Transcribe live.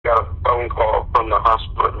from the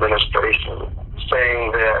hospital administration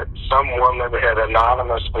saying that some woman had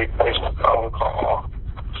anonymously placed a phone call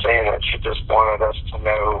saying that she just wanted us to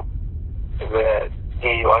know that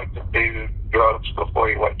he liked to do drugs before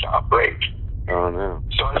he went to operate. Oh, no.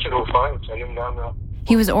 So I said, well, fine, send him down there.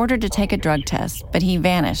 He was ordered to take a drug test, but he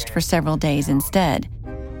vanished for several days instead.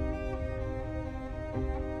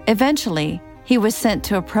 Eventually, he was sent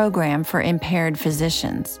to a program for impaired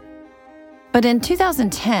physicians. But in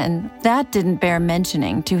 2010, that didn't bear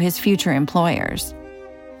mentioning to his future employers.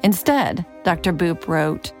 Instead, Dr. Boop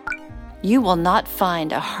wrote, "You will not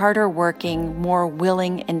find a harder working, more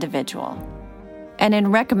willing individual." And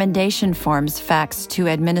in recommendation forms faxed to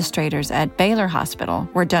administrators at Baylor Hospital,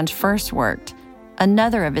 where Duntsch first worked,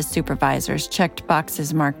 another of his supervisors checked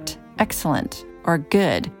boxes marked excellent or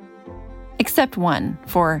good, except one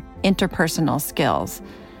for interpersonal skills.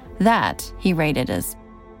 That he rated as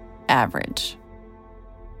average.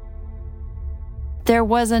 There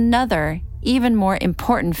was another, even more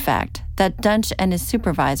important fact that Duntsch and his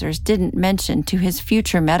supervisors didn't mention to his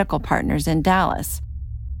future medical partners in Dallas: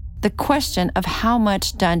 the question of how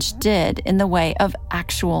much Duntsch did in the way of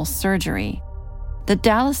actual surgery. The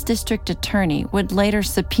Dallas district attorney would later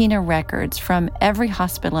subpoena records from every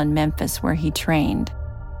hospital in Memphis where he trained.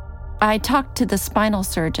 I talked to the spinal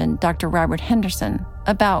surgeon, Dr. Robert Henderson,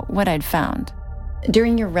 about what I'd found.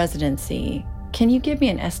 During your residency, can you give me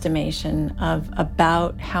an estimation of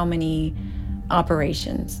about how many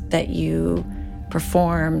operations that you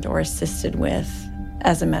performed or assisted with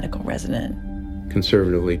as a medical resident?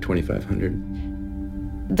 Conservatively,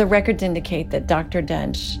 2,500. The records indicate that Dr.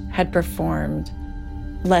 Duntsch had performed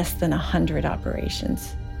less than 100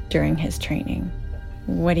 operations during his training.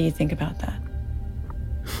 What do you think about that?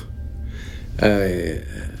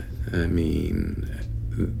 I mean,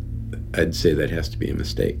 I'd say that has to be a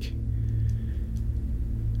mistake.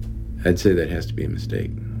 I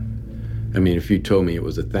mean, if you told me it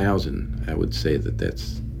was 1,000, I would say that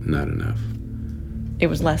that's not enough. It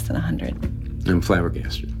was less than 100. I'm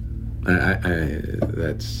flabbergasted.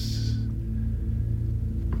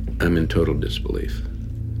 I'm in total disbelief.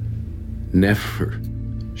 Never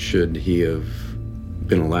should he have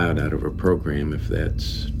been allowed out of a program if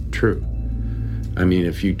that's true. I mean,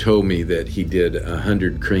 if you told me that he did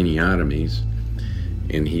 100 craniotomies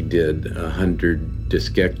and he did 100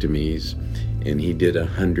 discectomies and he did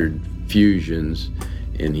 100 fusions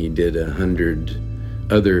and he did 100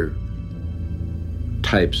 other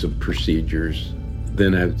types of procedures,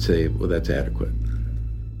 then I would say, well, that's adequate.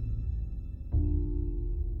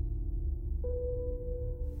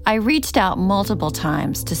 I reached out multiple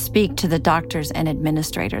times to speak to the doctors and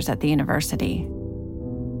administrators at the university.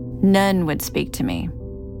 None would speak to me.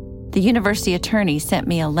 The university attorney sent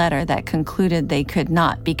me a letter that concluded they could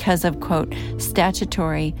not because of, quote,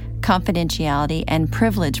 statutory, confidentiality, and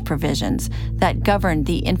privilege provisions that governed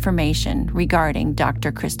the information regarding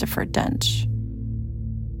Dr. Christopher Duntsch.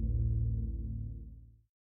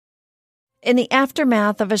 In the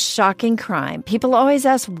aftermath of a shocking crime, people always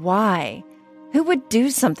ask why. Who would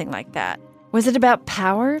do something like that? Was it about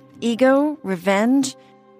power, ego, revenge?